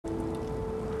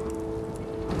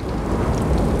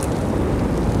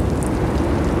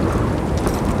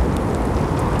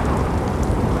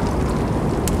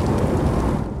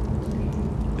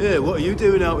Yeah, what are you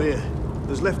doing out here?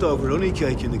 There's leftover honey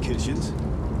cake in the kitchens.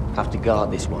 Have to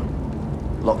guard this one.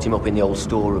 Locked him up in the old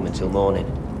storeroom until morning.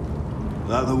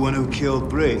 That the one who killed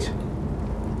Brit?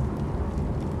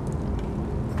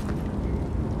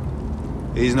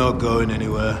 He's not going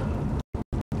anywhere.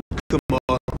 Come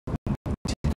on.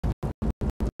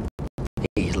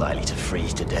 He's likely to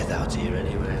freeze to death out here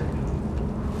anyway.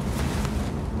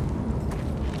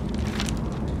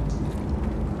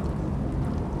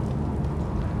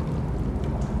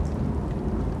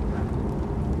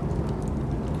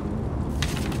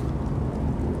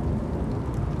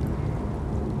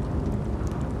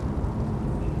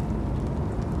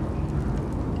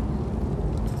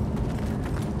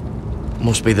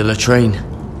 Must be the latrine.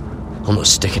 I'm not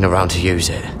sticking around to use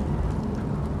it.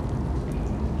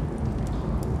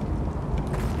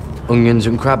 Onions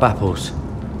and crab apples.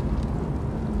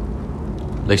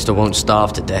 At least I won't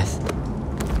starve to death.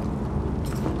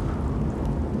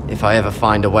 If I ever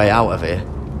find a way out of here.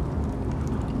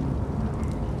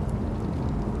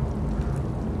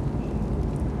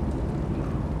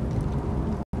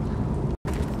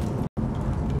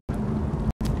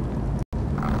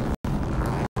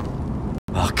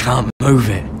 I can't move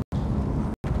it.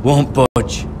 Won't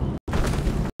budge.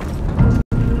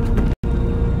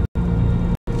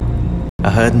 I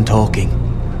heard him talking.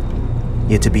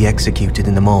 You're to be executed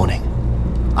in the morning.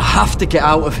 I have to get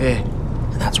out of here.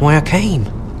 That's why I came.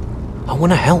 I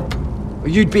want to help.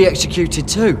 You'd be executed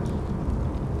too.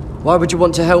 Why would you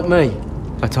want to help me?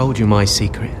 I told you my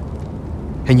secret.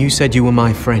 And you said you were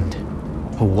my friend.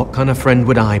 Well, what kind of friend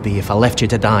would I be if I left you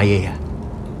to die here?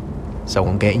 So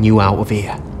I'm getting you out of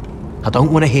here. I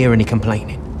don't want to hear any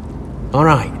complaining. All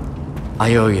right?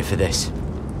 I owe you for this.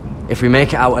 If we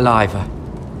make it out alive,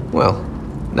 Well,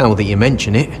 now that you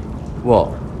mention it... What?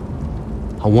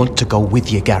 I want to go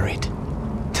with you, Garrett.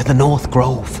 To the North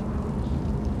Grove.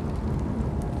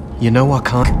 You know I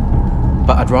can't,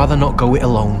 but I'd rather not go it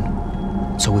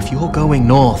alone. So if you're going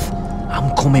north,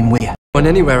 I'm coming with you. Going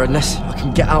anywhere unless I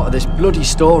can get out of this bloody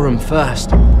storeroom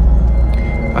first.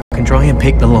 I can try and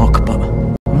pick the lock, but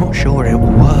I'm not sure it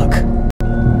will work.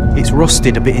 It's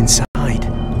rusted a bit inside.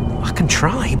 I can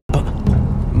try, but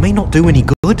it may not do any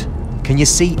good. Can you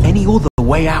see any other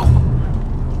way out?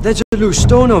 There's a loose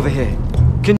stone over here.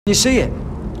 Can you see it?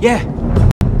 Yeah.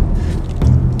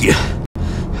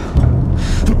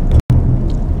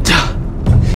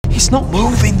 It's not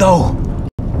moving though.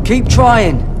 Keep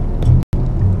trying.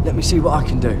 Let me see what I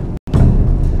can do.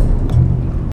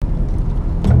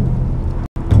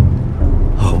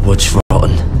 Oh, wood's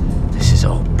rotten. This is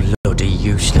all bloody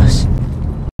useless.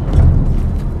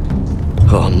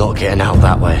 Oh, I'm not getting out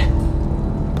that way.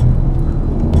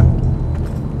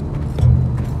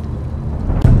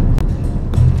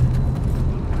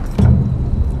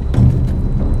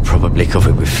 Probably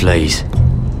covered with fleas.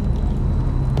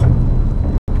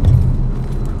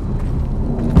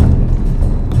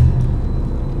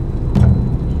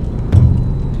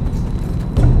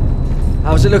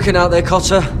 How's it looking out there,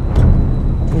 Cotter?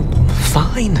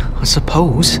 Fine, I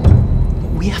suppose.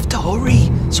 We have to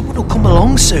hurry. Someone will come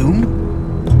along soon.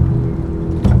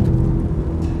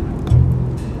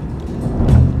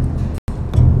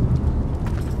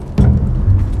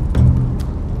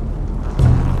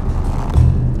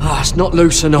 It's not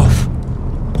loose enough.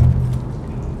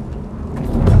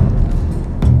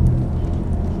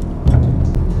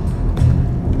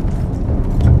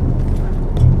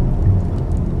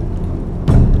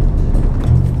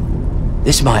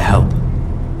 This might help.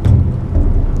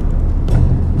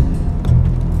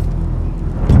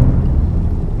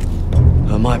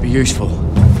 It might be useful.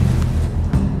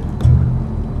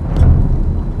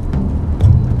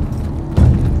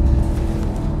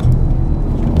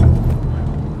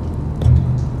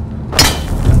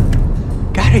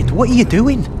 What are you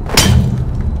doing?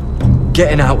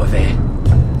 Getting out of here.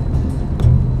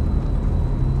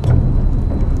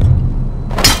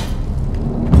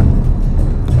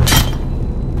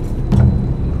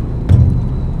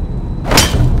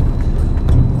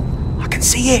 I can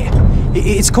see it.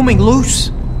 It's coming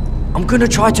loose. I'm gonna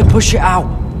try to push it out.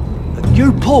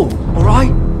 You pull, all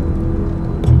right?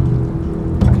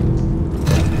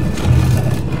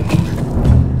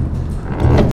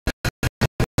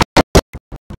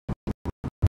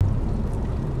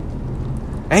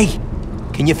 Hey,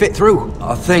 can you fit through?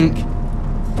 I think.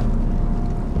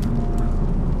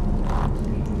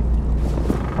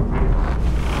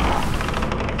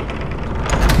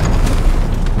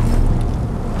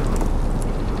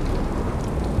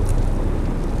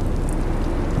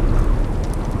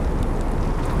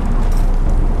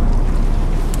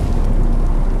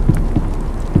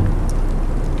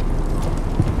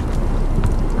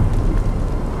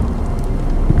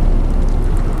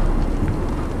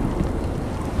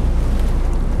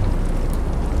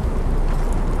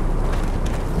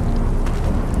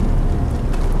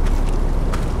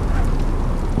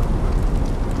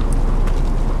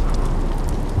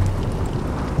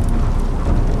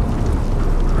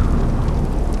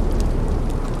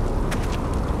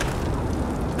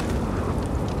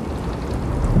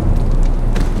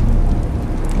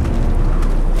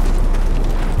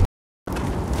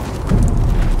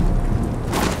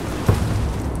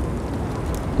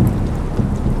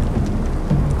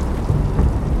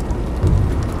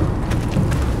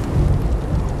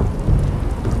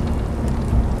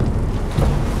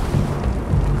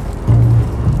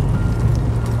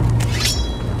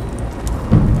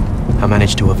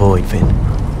 to avoid, Vin.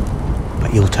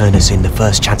 But he'll turn us in the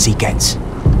first chance he gets.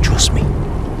 Trust me.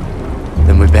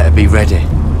 Then we better be ready.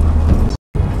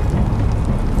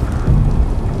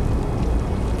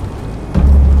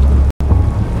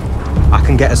 I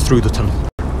can get us through the tunnel.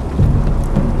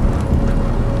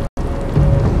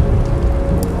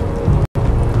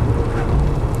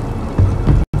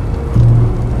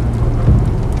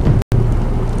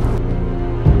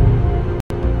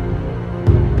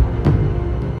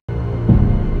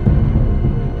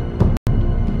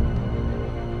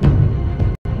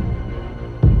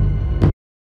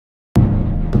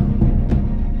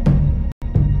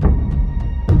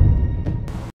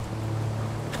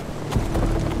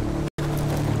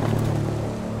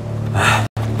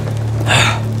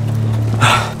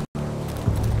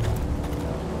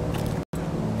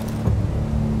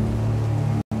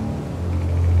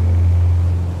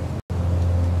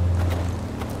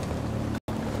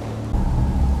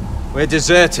 We're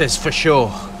deserters for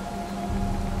sure.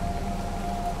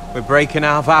 We're breaking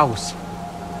our vows.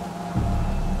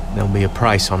 There'll be a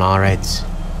price on our heads.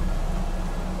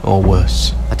 Or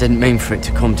worse. I didn't mean for it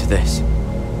to come to this.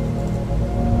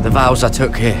 The vows I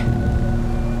took here,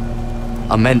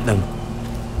 I meant them.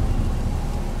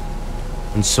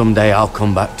 And someday I'll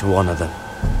come back to honour them.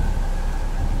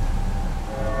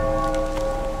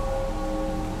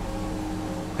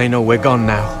 They know we're gone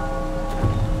now.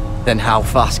 Then how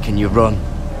fast can you run?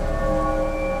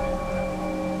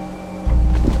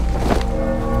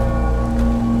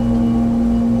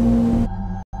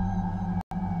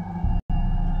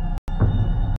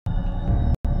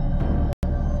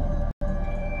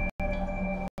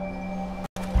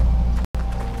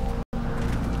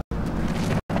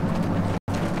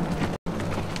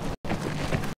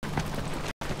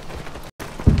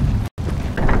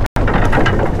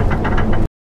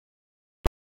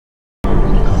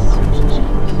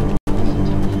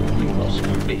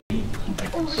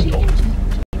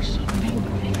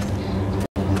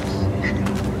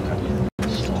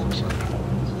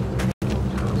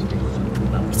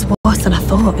 Worse than I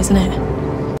thought, isn't it?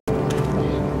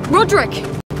 Roderick!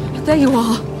 There you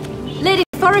are. Lady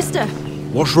Forrester!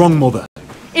 What's wrong, Mother?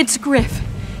 It's Griff.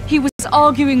 He was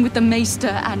arguing with the Maester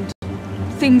and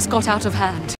things got out of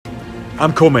hand.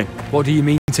 I'm coming. What do you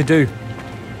mean to do?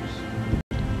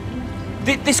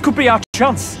 This could be our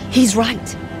chance. He's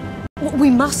right. We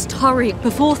must hurry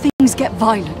before things get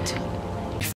violent.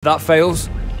 If that fails,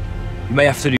 you may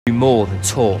have to do more than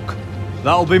talk.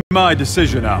 That'll be my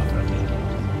decision, Arthur.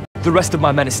 The rest of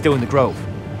my men are still in the grove.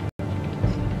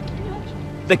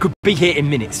 They could be here in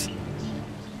minutes.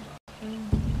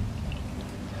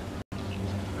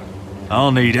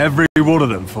 I'll need every one of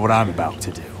them for what I'm about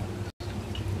to do.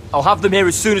 I'll have them here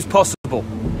as soon as possible.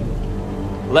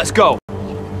 Let's go.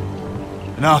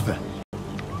 And Arthur,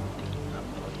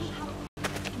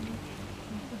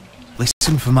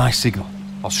 listen for my signal.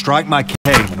 I'll strike my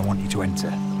cane when I want you to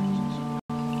enter.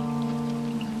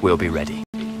 We'll be ready.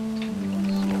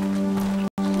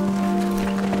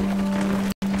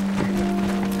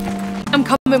 I'm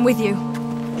coming with you.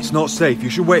 It's not safe. You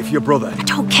should wait for your brother. I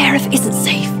don't care if it isn't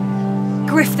safe.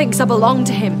 Griff thinks I belong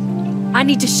to him. I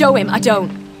need to show him I don't.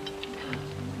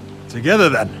 Together,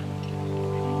 then.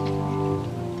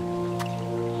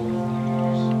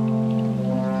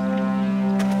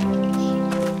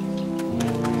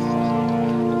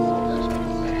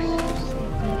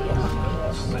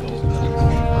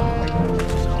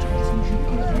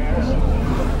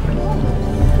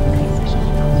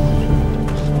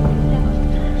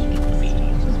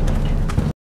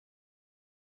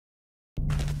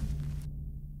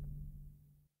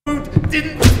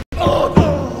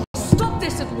 Stop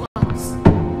this at once!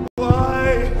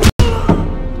 Why?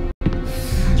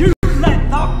 You let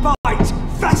that bite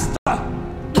fester!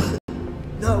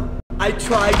 No, I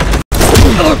tried.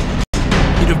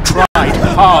 You'd have tried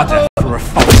harder for a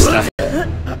Forrester.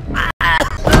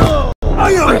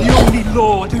 I am the only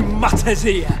lord who matters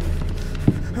here.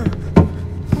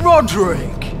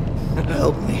 Roderick!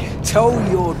 Help me. Tell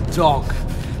your dog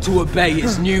to obey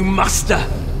his new master.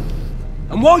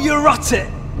 And while you're at it,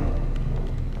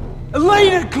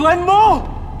 Elena Glenmore?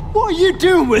 What are you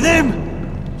doing with him?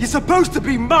 You're supposed to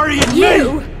be marrying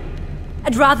You? me!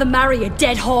 I'd rather marry a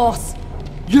dead horse.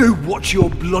 You watch your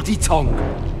bloody tongue,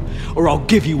 or I'll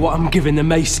give you what I'm giving the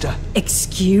Maester.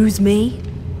 Excuse me?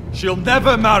 She'll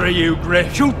never marry you,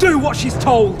 Griff. She'll do what she's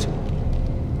told.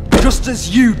 Just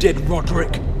as you did,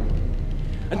 Roderick.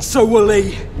 And so will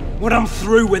he, when I'm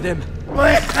through with him.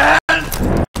 My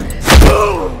hand!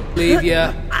 Leave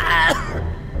ya.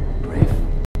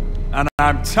 And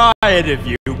I'm tired of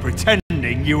you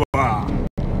pretending you are.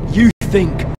 You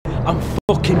think I'm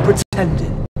fucking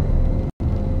pretending?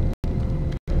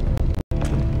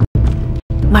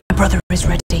 My brother is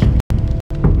ready.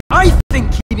 I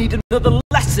think you need another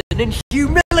lesson in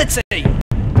humility!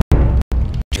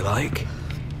 Would you like?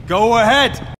 Go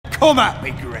ahead! Come at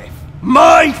me, Griff!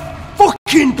 My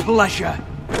fucking pleasure!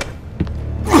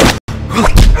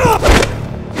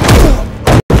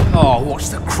 Oh, what's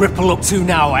the cripple up to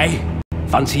now, eh?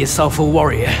 Fancy yourself a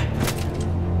warrior?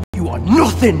 You are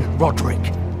nothing,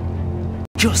 Roderick.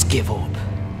 Just give up.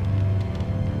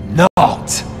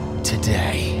 Not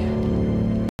today.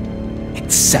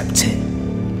 Accept it.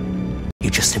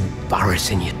 You're just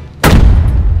embarrassing you.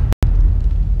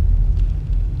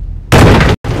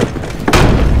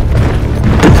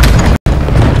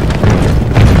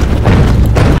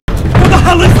 What the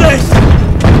hell is this?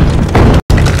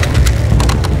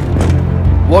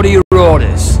 What are your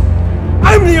orders?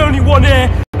 I'm the only one here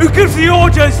who gives the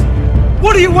orders!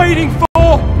 What are you waiting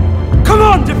for? Come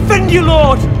on, defend your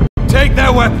lord! Take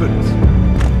their weapons!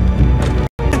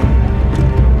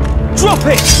 Drop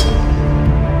it!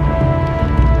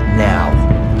 Now.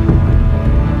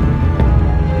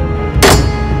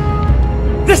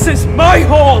 This is my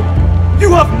hall!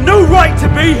 You have no right to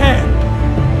be here!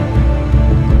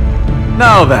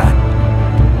 Now then,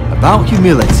 about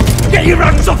humility. Get your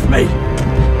hands off me!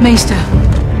 Maester,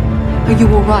 are you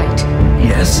alright?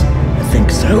 Yes, I think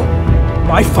so.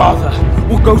 My father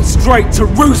will go straight to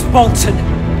Roose Bolton.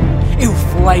 He'll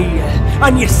flay you,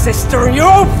 and your sister, and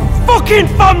your whole fucking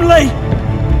family!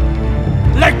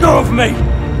 Let go of me!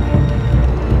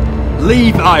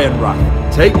 Leave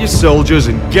Ironrath, take your soldiers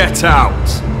and get out.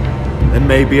 Then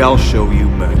maybe I'll show you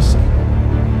mercy.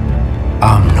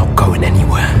 I'm not going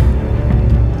anywhere.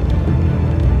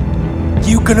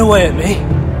 You gonna hurt me?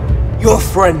 Your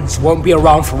friends won't be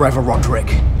around forever, Roderick.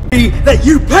 That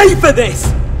you pay for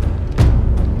this!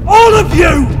 All of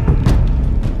you!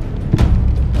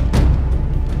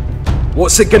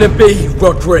 What's it gonna be,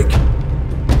 Roderick?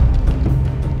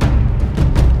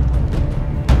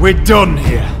 We're done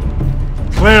here.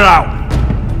 Clear out.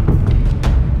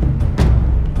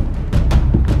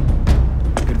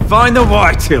 Confine the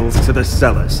Whitehills to the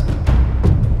cellars.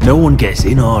 No one gets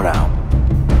in or out.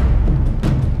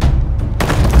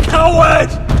 Coward!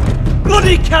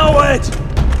 Bloody coward!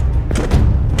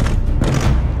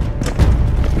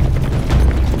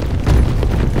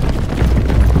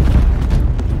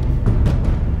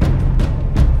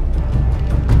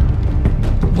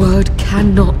 Word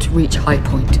cannot reach High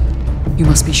Point. You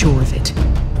must be sure of it.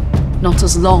 Not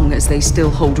as long as they still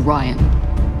hold Ryan.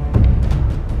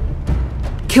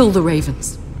 Kill the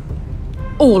Ravens.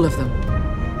 All of them.